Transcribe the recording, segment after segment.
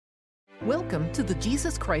Welcome to the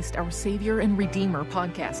Jesus Christ, Our Savior and Redeemer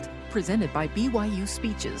podcast, presented by BYU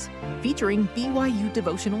Speeches, featuring BYU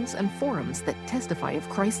devotionals and forums that testify of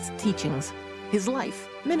Christ's teachings, His life,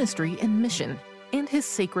 ministry, and mission, and His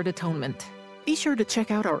sacred atonement. Be sure to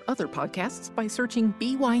check out our other podcasts by searching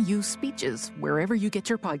BYU Speeches wherever you get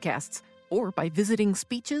your podcasts, or by visiting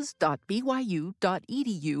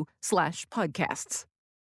speeches.byu.edu/podcasts.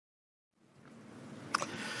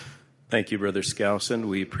 Thank you, Brother Skousen.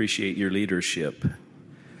 We appreciate your leadership.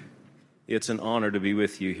 It's an honor to be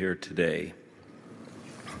with you here today.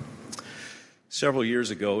 Several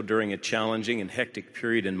years ago, during a challenging and hectic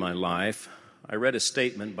period in my life, I read a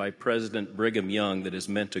statement by President Brigham Young that has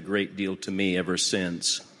meant a great deal to me ever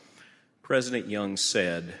since. President Young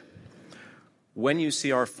said, "When you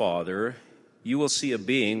see our Father, you will see a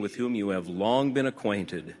being with whom you have long been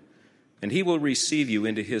acquainted, and He will receive you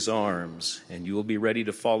into His arms, and you will be ready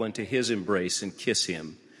to fall into His embrace and kiss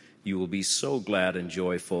Him. You will be so glad and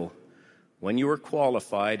joyful. When you are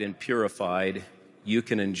qualified and purified, you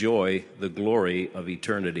can enjoy the glory of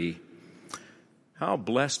eternity." How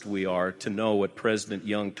blessed we are to know what President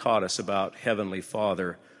Young taught us about Heavenly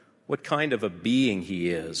Father, what kind of a being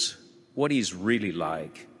He is, what He's really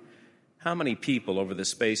like. How many people over the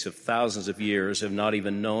space of thousands of years have not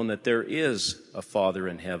even known that there is a Father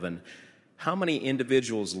in heaven? How many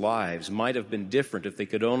individuals' lives might have been different if they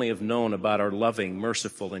could only have known about our loving,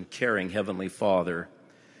 merciful, and caring Heavenly Father?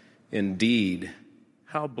 Indeed,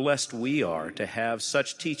 how blessed we are to have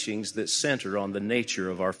such teachings that center on the nature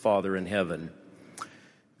of our Father in heaven.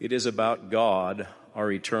 It is about God,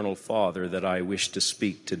 our eternal Father, that I wish to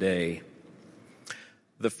speak today.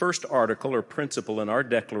 The first article or principle in our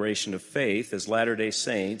declaration of faith as Latter-day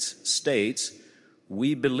Saints states,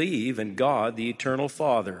 "We believe in God, the eternal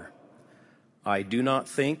Father." I do not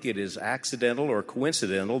think it is accidental or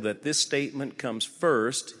coincidental that this statement comes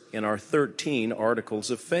first in our 13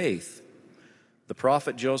 articles of faith. The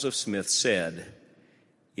prophet Joseph Smith said,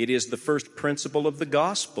 "It is the first principle of the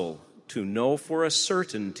gospel to know for a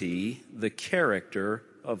certainty the character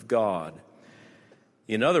of God."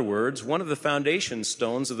 In other words, one of the foundation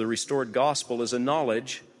stones of the restored gospel is a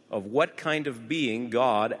knowledge of what kind of being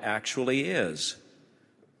God actually is.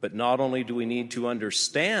 But not only do we need to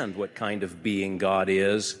understand what kind of being God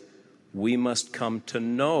is, we must come to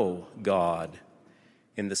know God.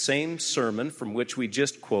 In the same sermon from which we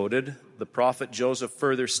just quoted, the prophet Joseph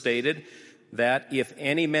further stated that if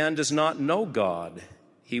any man does not know God,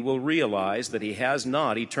 he will realize that he has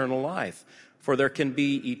not eternal life, for there can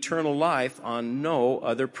be eternal life on no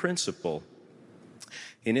other principle.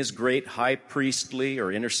 In his great high priestly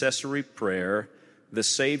or intercessory prayer, the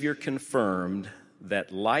Savior confirmed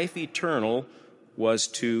that life eternal was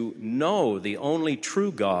to know the only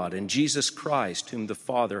true God and Jesus Christ, whom the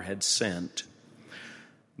Father had sent.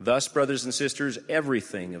 Thus, brothers and sisters,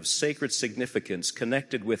 everything of sacred significance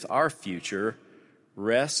connected with our future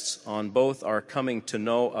rests on both our coming to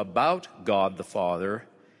know about God the Father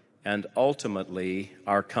and ultimately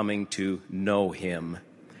our coming to know Him.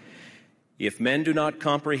 "If men do not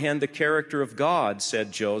comprehend the character of God,"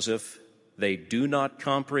 said Joseph, "they do not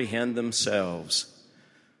comprehend themselves."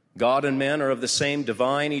 God and men are of the same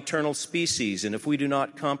divine, eternal species, and if we do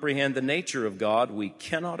not comprehend the nature of God, we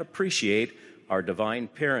cannot appreciate our divine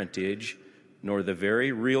parentage, nor the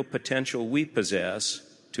very real potential we possess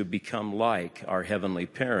to become like our heavenly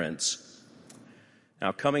parents.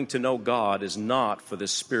 Now, coming to know God is not for the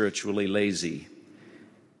spiritually lazy.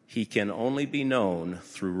 He can only be known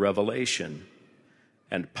through revelation.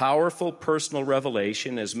 And powerful personal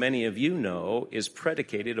revelation, as many of you know, is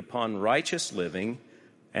predicated upon righteous living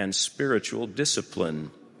and spiritual discipline.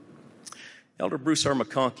 Elder Bruce R.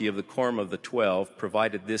 McConkie of the Quorum of the 12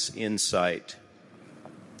 provided this insight.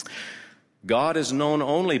 God is known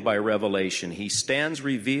only by revelation. He stands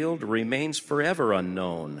revealed, remains forever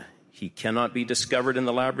unknown. He cannot be discovered in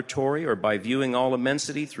the laboratory or by viewing all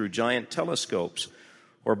immensity through giant telescopes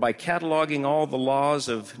or by cataloging all the laws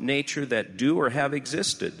of nature that do or have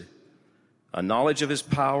existed. A knowledge of His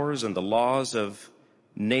powers and the laws of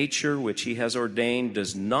nature which He has ordained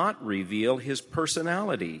does not reveal His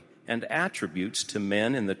personality and attributes to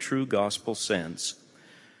men in the true gospel sense.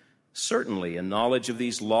 Certainly, a knowledge of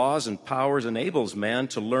these laws and powers enables man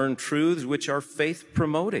to learn truths which are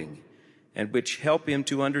faith-promoting and which help him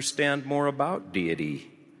to understand more about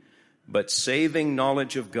deity. But saving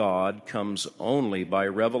knowledge of God comes only by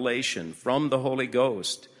revelation from the Holy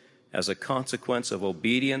Ghost as a consequence of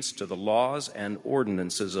obedience to the laws and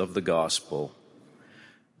ordinances of the gospel.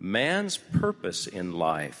 Man's purpose in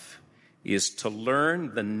life is to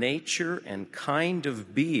learn the nature and kind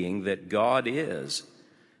of being that God is,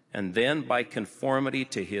 and then by conformity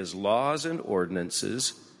to his laws and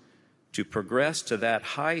ordinances, to progress to that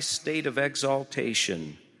high state of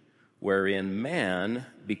exaltation wherein man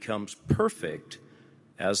becomes perfect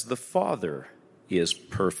as the Father is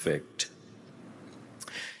perfect.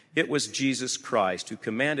 It was Jesus Christ who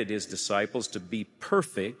commanded his disciples to be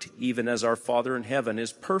perfect, even as our Father in heaven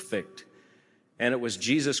is perfect. And it was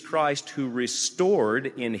Jesus Christ who restored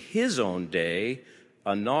in his own day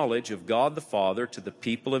a knowledge of God the Father to the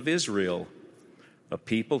people of Israel, a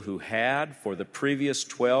people who had, for the previous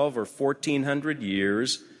 12 or 1400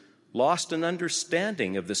 years, lost an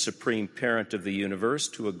understanding of the supreme parent of the universe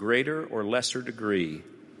to a greater or lesser degree.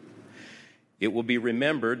 It will be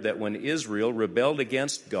remembered that when Israel rebelled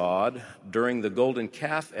against God during the golden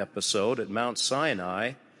calf episode at Mount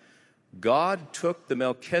Sinai, God took the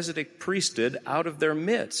Melchizedek priesthood out of their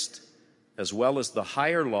midst, as well as the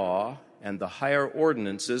higher law and the higher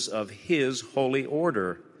ordinances of his holy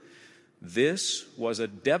order. This was a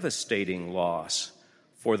devastating loss,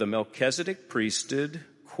 for the Melchizedek priesthood,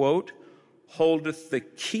 quote, holdeth the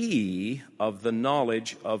key of the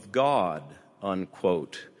knowledge of God,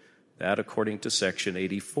 unquote. That according to section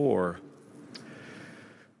 84.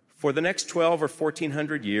 For the next 12 or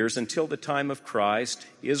 1400 years, until the time of Christ,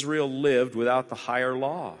 Israel lived without the higher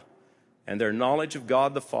law, and their knowledge of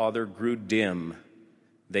God the Father grew dim.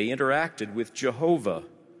 They interacted with Jehovah,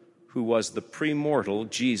 who was the premortal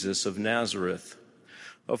Jesus of Nazareth.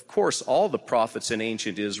 Of course, all the prophets in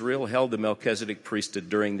ancient Israel held the Melchizedek priesthood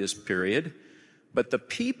during this period, but the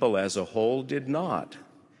people as a whole did not.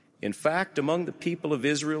 In fact, among the people of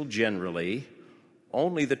Israel generally,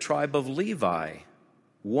 only the tribe of Levi,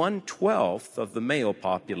 1/12 of the male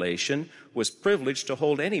population, was privileged to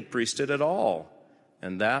hold any priesthood at all,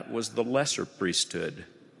 and that was the lesser priesthood.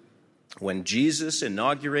 When Jesus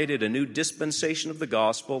inaugurated a new dispensation of the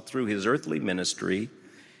gospel through his earthly ministry,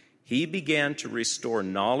 he began to restore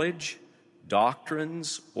knowledge,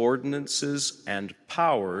 doctrines, ordinances, and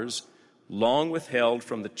powers long withheld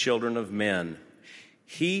from the children of men.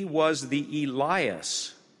 He was the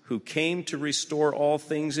Elias who came to restore all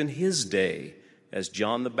things in his day, as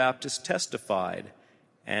John the Baptist testified,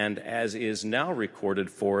 and as is now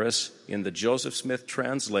recorded for us in the Joseph Smith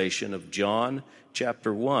translation of John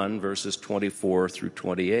chapter 1, verses 24 through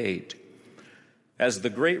 28. As the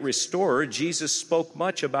great restorer, Jesus spoke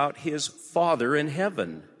much about his Father in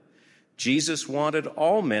heaven. Jesus wanted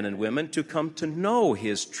all men and women to come to know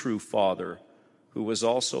his true Father, who was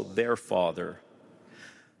also their Father.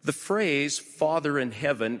 The phrase Father in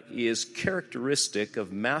heaven is characteristic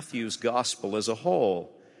of Matthew's gospel as a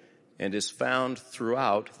whole and is found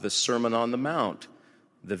throughout the Sermon on the Mount,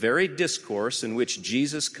 the very discourse in which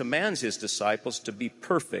Jesus commands his disciples to be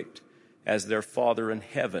perfect as their Father in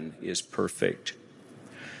heaven is perfect.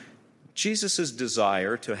 Jesus'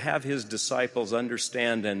 desire to have his disciples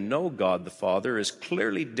understand and know God the Father is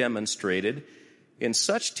clearly demonstrated in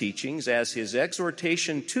such teachings as his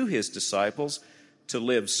exhortation to his disciples to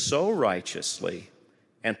live so righteously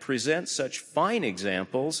and present such fine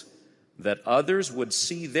examples that others would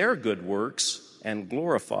see their good works and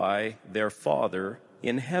glorify their Father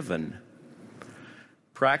in heaven.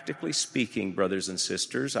 Practically speaking, brothers and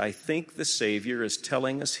sisters, I think the Savior is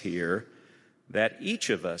telling us here that each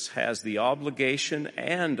of us has the obligation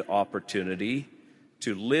and opportunity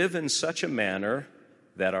to live in such a manner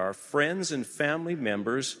that our friends and family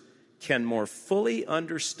members can more fully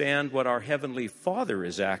understand what our Heavenly Father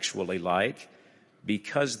is actually like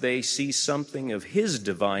because they see something of his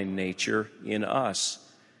divine nature in us.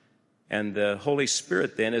 And the Holy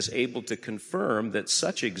Spirit then is able to confirm that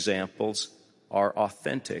such examples are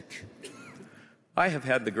authentic. I have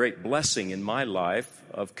had the great blessing in my life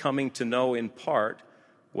of coming to know in part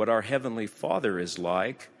what our Heavenly Father is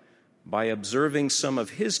like by observing some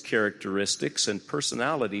of his characteristics and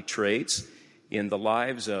personality traits in the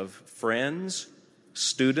lives of friends,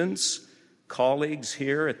 students, colleagues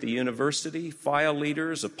here at the university, file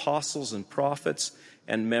leaders, apostles and prophets,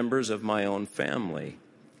 and members of my own family.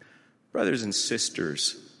 Brothers and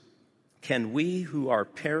sisters, can we who are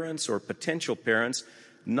parents or potential parents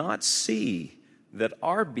not see that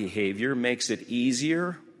our behavior makes it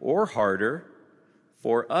easier or harder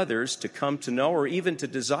for others to come to know or even to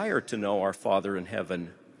desire to know our Father in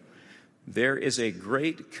heaven? There is a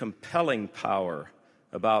great compelling power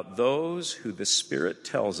about those who the Spirit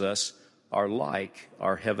tells us are like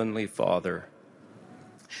our Heavenly Father.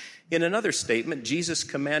 In another statement, Jesus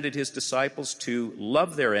commanded his disciples to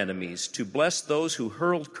love their enemies, to bless those who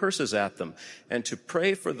hurled curses at them, and to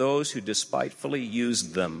pray for those who despitefully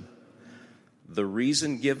used them. The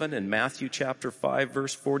reason given in Matthew chapter 5,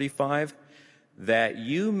 verse 45, that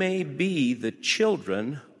you may be the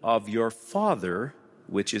children of your Father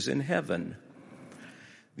which is in heaven.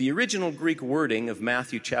 The original Greek wording of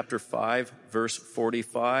Matthew chapter 5, verse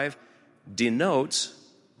 45 denotes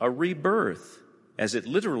a rebirth, as it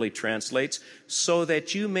literally translates, so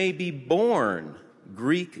that you may be born,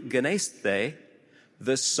 Greek geneste,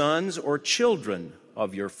 the sons or children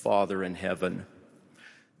of your Father in heaven.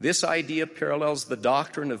 This idea parallels the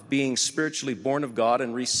doctrine of being spiritually born of God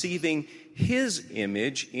and receiving His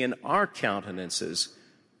image in our countenances,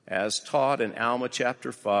 as taught in Alma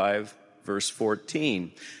chapter 5, verse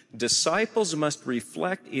 14. Disciples must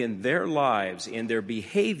reflect in their lives, in their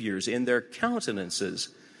behaviors, in their countenances,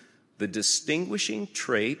 the distinguishing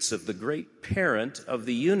traits of the great parent of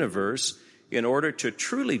the universe in order to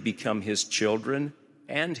truly become His children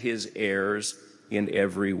and His heirs in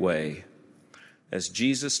every way. As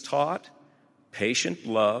Jesus taught, patient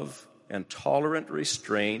love and tolerant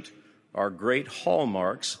restraint are great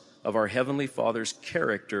hallmarks of our Heavenly Father's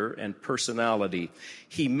character and personality.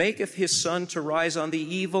 He maketh His sun to rise on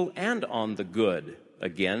the evil and on the good.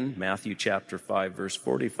 Again, Matthew chapter 5, verse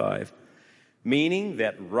 45. Meaning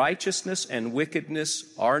that righteousness and wickedness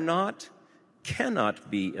are not,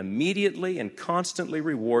 cannot be immediately and constantly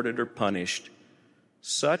rewarded or punished.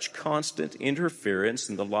 Such constant interference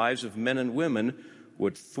in the lives of men and women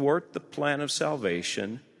would thwart the plan of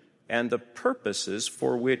salvation and the purposes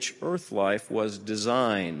for which earth life was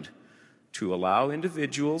designed, to allow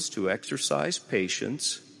individuals to exercise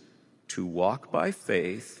patience, to walk by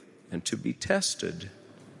faith, and to be tested.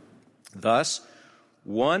 Thus,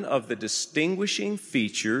 one of the distinguishing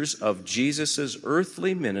features of Jesus'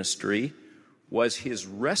 earthly ministry was His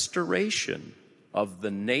restoration of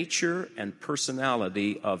the nature and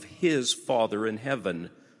personality of His Father in heaven,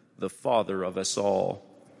 the Father of us all.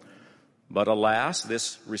 But alas,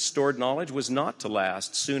 this restored knowledge was not to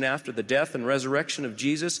last. Soon after the death and resurrection of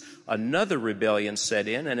Jesus, another rebellion set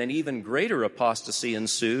in, and an even greater apostasy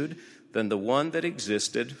ensued than the one that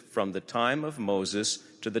existed from the time of Moses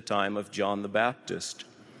to the time of John the Baptist.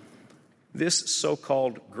 This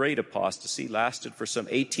so-called great apostasy lasted for some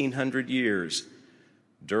 1,800 years.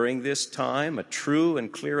 During this time, a true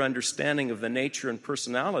and clear understanding of the nature and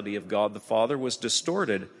personality of God the Father was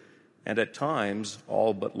distorted and at times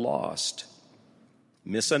all but lost.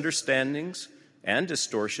 Misunderstandings and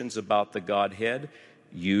distortions about the Godhead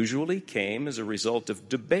usually came as a result of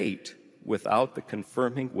debate without the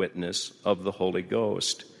confirming witness of the Holy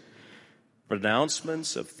Ghost.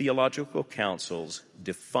 Pronouncements of theological councils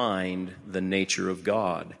defined the nature of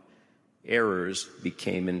God. Errors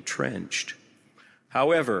became entrenched.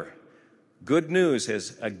 However, good news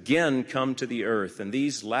has again come to the earth. In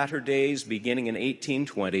these latter days, beginning in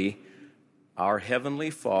 1820, our Heavenly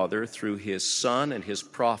Father, through His Son and His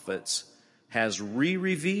prophets, has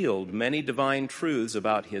re-revealed many divine truths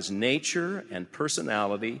about His nature and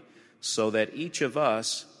personality so that each of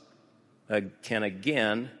us can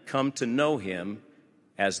again come to know Him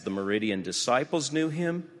as the Meridian disciples knew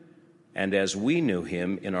Him and as we knew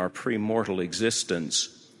Him in our premortal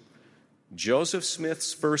existence. Joseph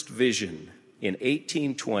Smith's first vision in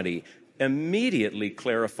 1820 immediately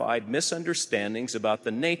clarified misunderstandings about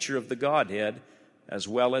the nature of the Godhead as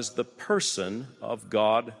well as the person of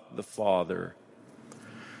God the Father.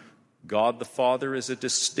 God the Father is a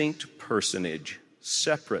distinct personage,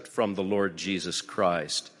 separate from the Lord Jesus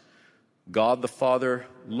Christ. God the Father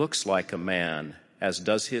looks like a man, as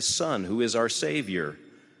does His Son, who is our Savior.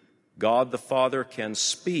 God the Father can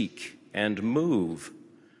speak and move.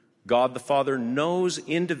 God the Father knows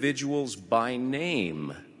individuals by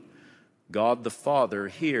name. God the Father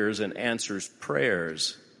hears and answers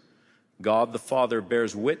prayers. God the Father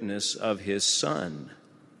bears witness of His Son.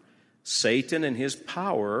 Satan and his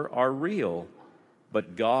power are real,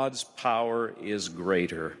 but God's power is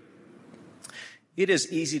greater. It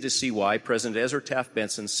is easy to see why President Ezra Taft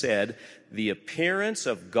Benson said, "The appearance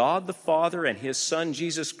of God the Father and His Son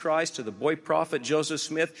Jesus Christ to the boy prophet Joseph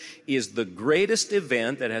Smith is the greatest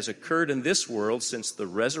event that has occurred in this world since the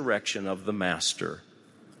resurrection of the Master."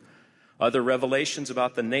 Other revelations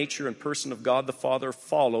about the nature and person of God the Father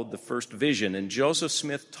followed the first vision, and Joseph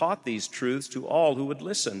Smith taught these truths to all who would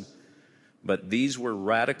listen. But these were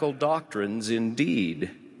radical doctrines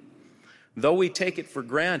indeed. Though we take it for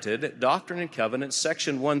granted, Doctrine and Covenants,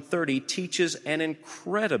 section 130, teaches an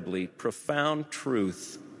incredibly profound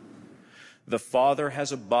truth. The Father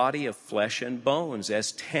has a body of flesh and bones,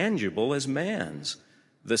 as tangible as man's.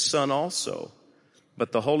 The Son also.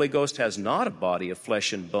 But the Holy Ghost has not a body of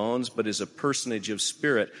flesh and bones, but is a personage of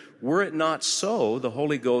spirit. Were it not so, the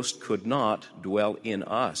Holy Ghost could not dwell in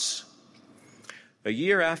us. A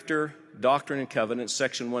year after Doctrine and Covenants,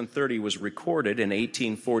 section 130, was recorded in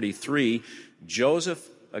 1843, Joseph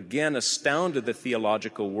again astounded the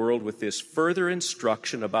theological world with this further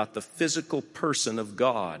instruction about the physical person of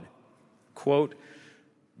God. Quote,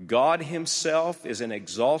 God himself is an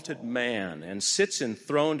exalted man and sits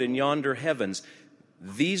enthroned in yonder heavens.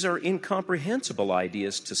 These are incomprehensible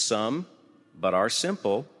ideas to some, but are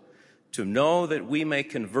simple, to know that we may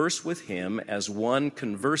converse with him as one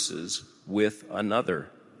converses with another.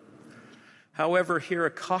 However, here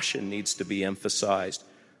a caution needs to be emphasized.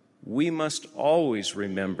 We must always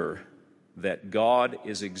remember that God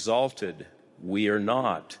is exalted. We are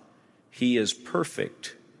not. He is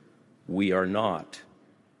perfect. We are not.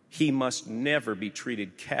 He must never be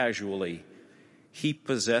treated casually. He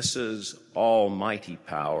possesses almighty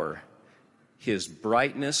power. His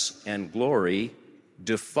brightness and glory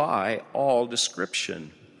defy all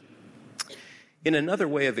description. In another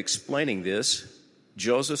way of explaining this,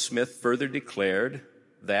 Joseph Smith further declared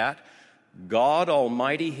that God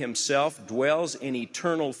Almighty himself dwells in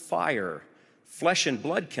eternal fire. Flesh and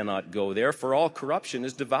blood cannot go there, for all corruption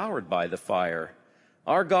is devoured by the fire.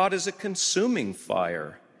 Our God is a consuming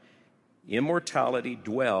fire. Immortality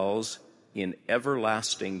dwells in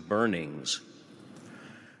everlasting burnings.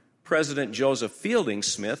 President Joseph Fielding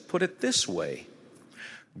Smith put it this way: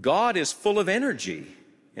 God is full of energy,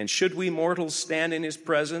 and should we mortals stand in his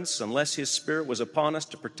presence, unless his Spirit was upon us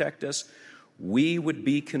to protect us, we would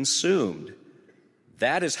be consumed.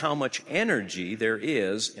 That is how much energy there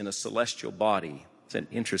is in a celestial body. It's an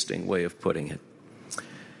interesting way of putting it.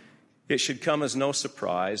 It should come as no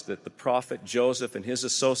surprise that the prophet Joseph and his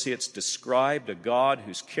associates described a God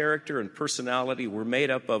whose character and personality were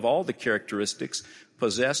made up of all the characteristics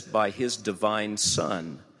possessed by his divine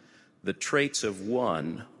Son. The traits of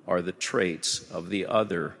one are the traits of the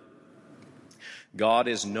other. God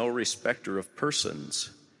is no respecter of persons.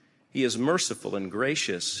 He is merciful and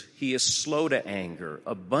gracious. He is slow to anger,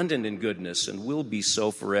 abundant in goodness, and will be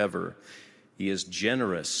so forever. He is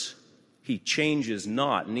generous. He changes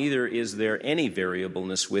not, neither is there any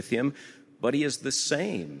variableness with him, but he is the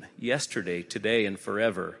same yesterday, today, and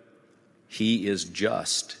forever. He is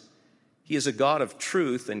just. He is a God of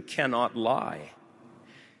truth and cannot lie.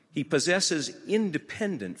 He possesses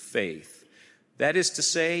independent faith. That is to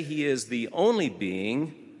say, he is the only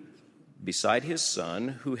being beside his Son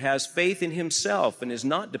who has faith in himself and is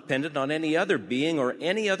not dependent on any other being or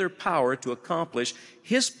any other power to accomplish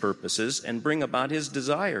his purposes and bring about his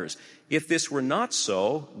desires. If this were not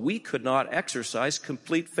so, we could not exercise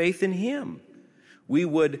complete faith in him. We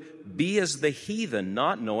would be as the heathen,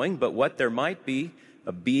 not knowing but what there might be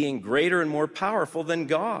a being greater and more powerful than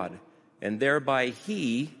God, and thereby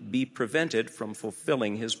he be prevented from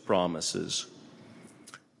fulfilling his promises.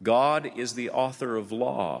 God is the author of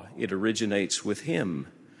law. It originates with him.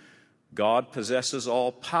 God possesses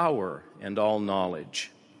all power and all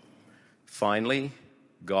knowledge. Finally,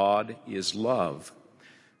 God is love.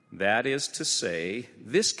 That is to say,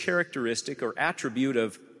 this characteristic or attribute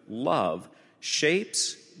of love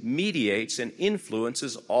shapes, mediates, and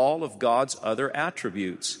influences all of God's other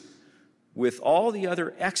attributes. With all the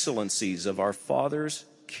other excellencies of our Father's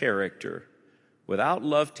character, without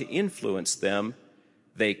love to influence them,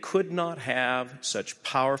 they could not have such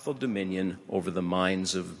powerful dominion over the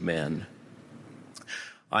minds of men.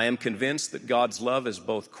 I am convinced that God's love is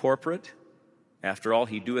both corporate, after all,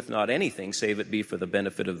 he doeth not anything save it be for the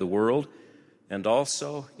benefit of the world, and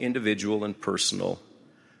also individual and personal.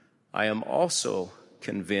 I am also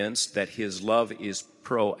convinced that his love is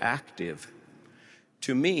proactive.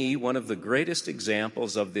 To me, one of the greatest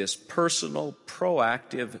examples of this personal,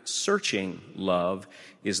 proactive, searching love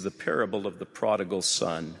is the parable of the prodigal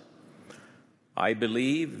son. I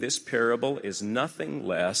believe this parable is nothing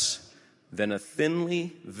less than a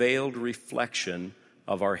thinly veiled reflection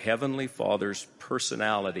of our Heavenly Father's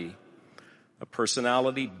personality, a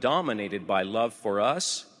personality dominated by love for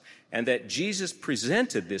us, and that Jesus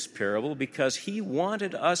presented this parable because he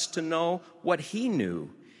wanted us to know what he knew.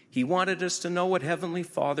 He wanted us to know what Heavenly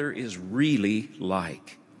Father is really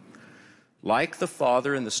like. Like the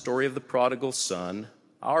Father in the story of the prodigal son,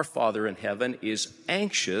 our Father in heaven is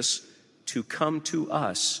anxious to come to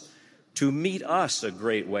us, to meet us a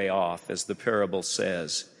great way off, as the parable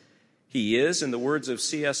says. He is, in the words of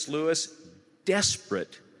C.S. Lewis,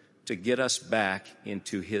 desperate to get us back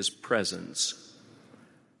into his presence.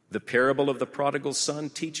 The parable of the prodigal son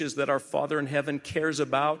teaches that our Father in heaven cares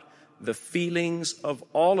about the feelings of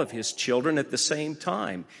all of his children at the same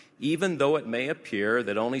time, even though it may appear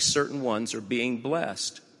that only certain ones are being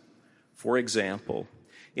blessed. For example,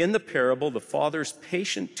 in the parable, the father's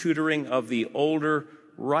patient tutoring of the older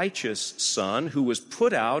righteous son who was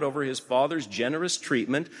put out over his father's generous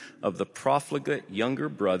treatment of the profligate younger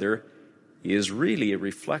brother is really a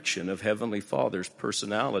reflection of Heavenly Father's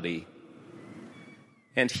personality.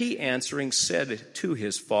 And he answering said to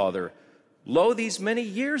his father, Lo, these many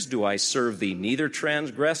years do I serve thee, neither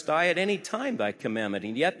transgressed I at any time thy commandment,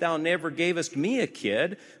 and yet thou never gavest me a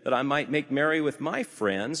kid, that I might make merry with my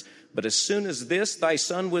friends. But as soon as this thy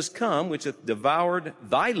son was come, which hath devoured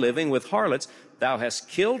thy living with harlots, thou hast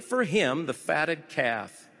killed for him the fatted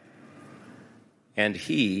calf. And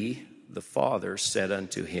he, the father, said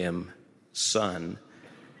unto him, Son,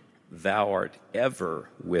 thou art ever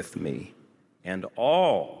with me, and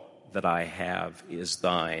all that I have is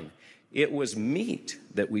thine. It was meet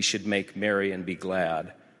that we should make merry and be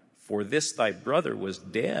glad. For this thy brother was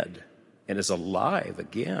dead, and is alive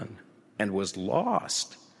again, and was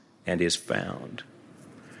lost, and is found.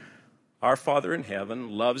 Our Father in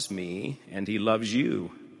heaven loves me, and he loves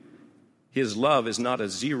you. His love is not a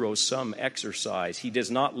zero-sum exercise. He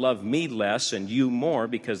does not love me less and you more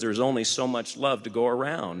because there's only so much love to go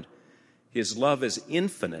around. His love is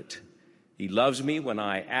infinite. He loves me when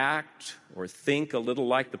I act or think a little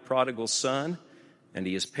like the prodigal son, and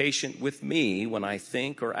he is patient with me when I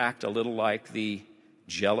think or act a little like the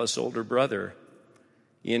jealous older brother.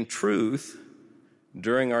 In truth,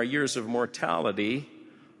 during our years of mortality,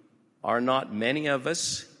 are not many of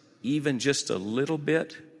us even just a little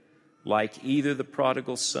bit like either the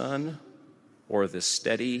prodigal son or the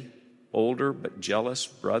steady, older but jealous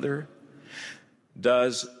brother?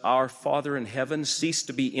 Does our Father in heaven cease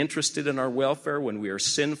to be interested in our welfare when we are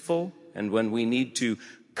sinful and when we need to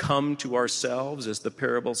come to ourselves, as the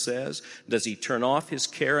parable says? Does he turn off his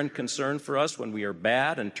care and concern for us when we are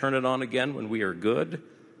bad and turn it on again when we are good?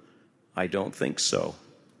 I don't think so.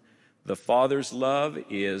 The Father's love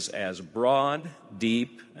is as broad,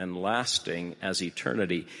 deep, and lasting as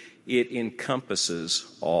eternity. It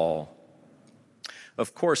encompasses all.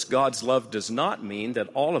 Of course, God's love does not mean that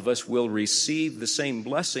all of us will receive the same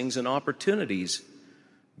blessings and opportunities.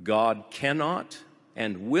 God cannot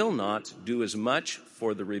and will not do as much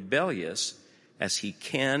for the rebellious as he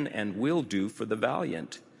can and will do for the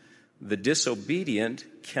valiant. The disobedient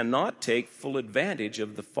cannot take full advantage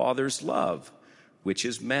of the Father's love, which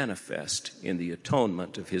is manifest in the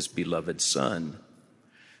atonement of his beloved Son.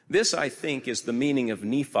 This, I think, is the meaning of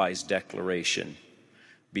Nephi's declaration.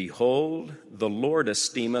 Behold, the Lord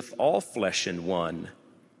esteemeth all flesh in one,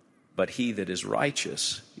 but he that is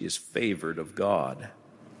righteous is favored of God.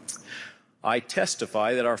 I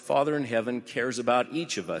testify that our Father in heaven cares about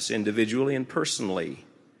each of us individually and personally.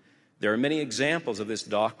 There are many examples of this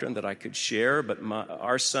doctrine that I could share, but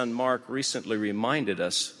our son Mark recently reminded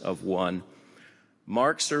us of one.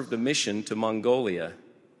 Mark served a mission to Mongolia.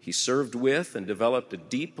 He served with and developed a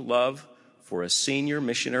deep love for a senior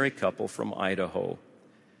missionary couple from Idaho.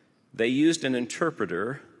 They used an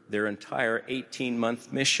interpreter their entire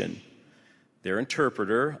 18-month mission. Their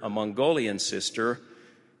interpreter, a Mongolian sister,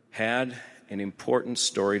 had an important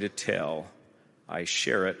story to tell. I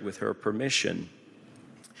share it with her permission.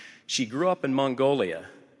 She grew up in Mongolia.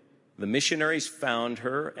 The missionaries found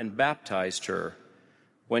her and baptized her.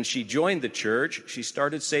 When she joined the church, she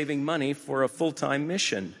started saving money for a full-time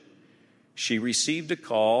mission. She received a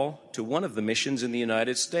call to one of the missions in the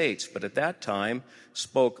United States, but at that time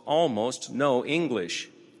spoke almost no English.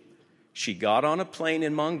 She got on a plane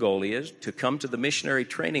in Mongolia to come to the missionary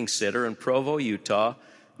training center in Provo, Utah,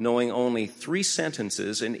 knowing only 3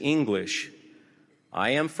 sentences in English.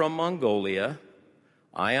 I am from Mongolia.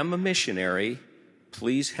 I am a missionary.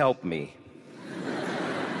 Please help me.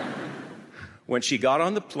 When she got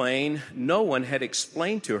on the plane, no one had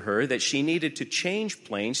explained to her that she needed to change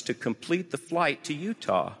planes to complete the flight to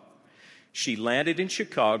Utah. She landed in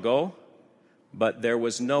Chicago, but there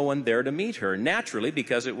was no one there to meet her, naturally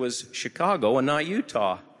because it was Chicago and not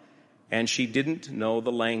Utah, and she didn't know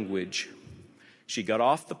the language. She got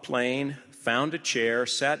off the plane, found a chair,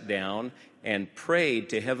 sat down, and prayed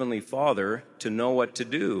to Heavenly Father to know what to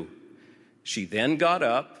do. She then got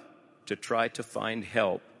up to try to find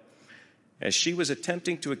help. As she was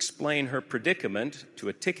attempting to explain her predicament to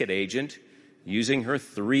a ticket agent using her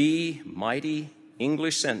 3 mighty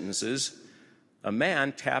English sentences, a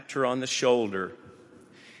man tapped her on the shoulder.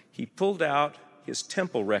 He pulled out his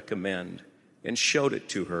temple recommend and showed it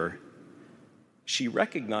to her. She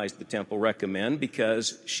recognized the temple recommend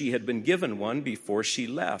because she had been given one before she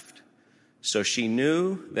left. So she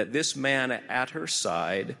knew that this man at her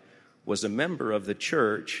side was a member of the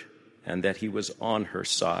church and that he was on her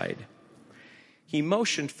side. He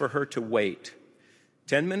motioned for her to wait.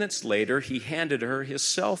 10 minutes later, he handed her his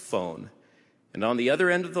cell phone, and on the other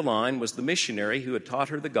end of the line was the missionary who had taught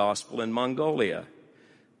her the gospel in Mongolia.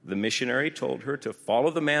 The missionary told her to follow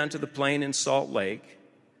the man to the plane in Salt Lake,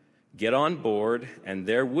 get on board, and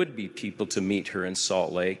there would be people to meet her in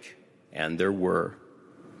Salt Lake, and there were.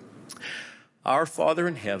 Our Father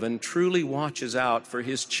in heaven truly watches out for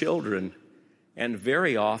his children, and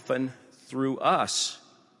very often through us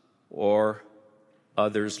or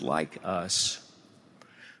others like us.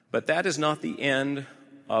 But that is not the end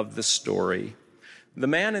of the story. The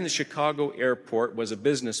man in the Chicago airport was a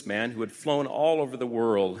businessman who had flown all over the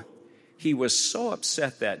world. He was so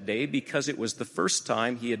upset that day because it was the first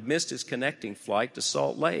time he had missed his connecting flight to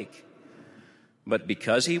Salt Lake. But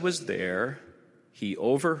because he was there, he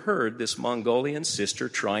overheard this Mongolian sister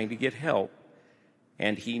trying to get help,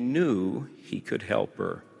 and he knew he could help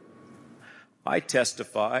her. I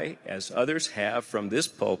testify, as others have from this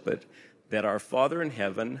pulpit, that our Father in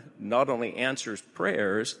heaven not only answers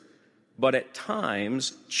prayers, but at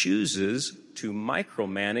times chooses to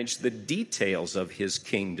micromanage the details of his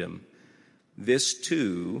kingdom. This,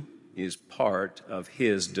 too, is part of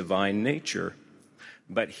his divine nature.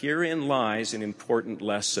 But herein lies an important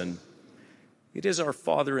lesson. It is our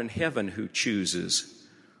Father in heaven who chooses.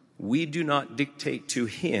 We do not dictate to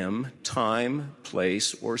him time,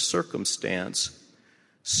 place, or circumstance.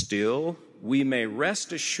 Still, we may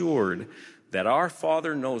rest assured that our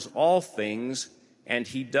Father knows all things, and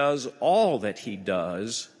he does all that he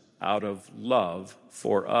does out of love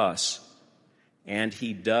for us. And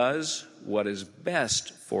he does what is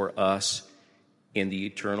best for us in the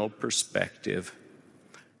eternal perspective.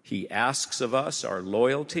 He asks of us our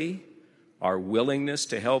loyalty, our willingness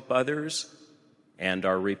to help others, and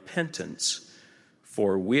our repentance,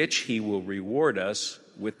 for which he will reward us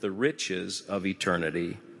with the riches of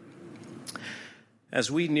eternity. As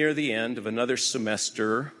we near the end of another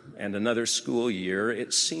semester and another school year,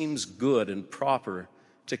 it seems good and proper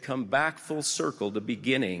to come back full circle to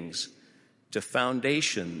beginnings, to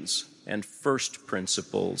foundations and first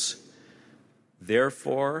principles.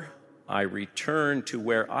 Therefore, I return to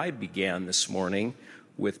where I began this morning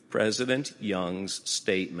with President Young's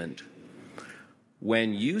statement.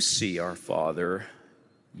 When you see our Father,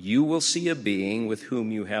 you will see a being with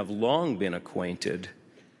whom you have long been acquainted,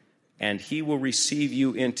 and he will receive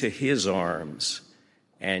you into his arms,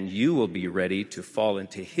 and you will be ready to fall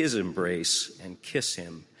into his embrace and kiss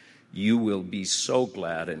him. You will be so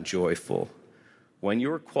glad and joyful. When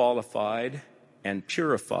you're qualified and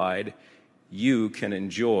purified, you can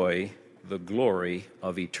enjoy the glory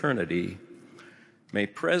of eternity. May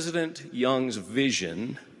President Young's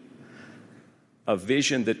vision, a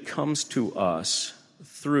vision that comes to us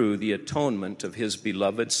through the atonement of his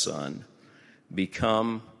beloved Son,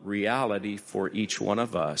 become reality for each one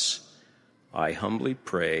of us. I humbly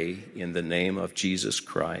pray in the name of Jesus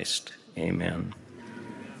Christ. Amen.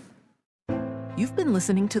 You've been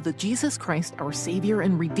listening to the Jesus Christ, Our Savior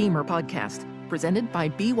and Redeemer podcast, presented by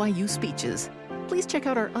BYU Speeches. Please check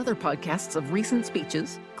out our other podcasts of recent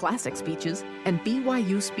speeches, classic speeches, and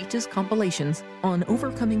BYU Speeches compilations on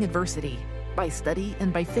overcoming adversity, by study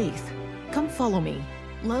and by faith, Come Follow Me,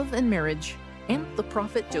 Love and Marriage, and The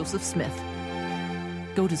Prophet Joseph Smith.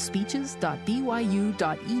 Go to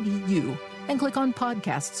speeches.byu.edu and click on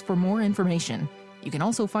podcasts for more information. You can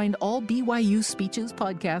also find all BYU Speeches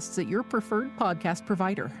podcasts at your preferred podcast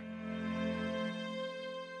provider.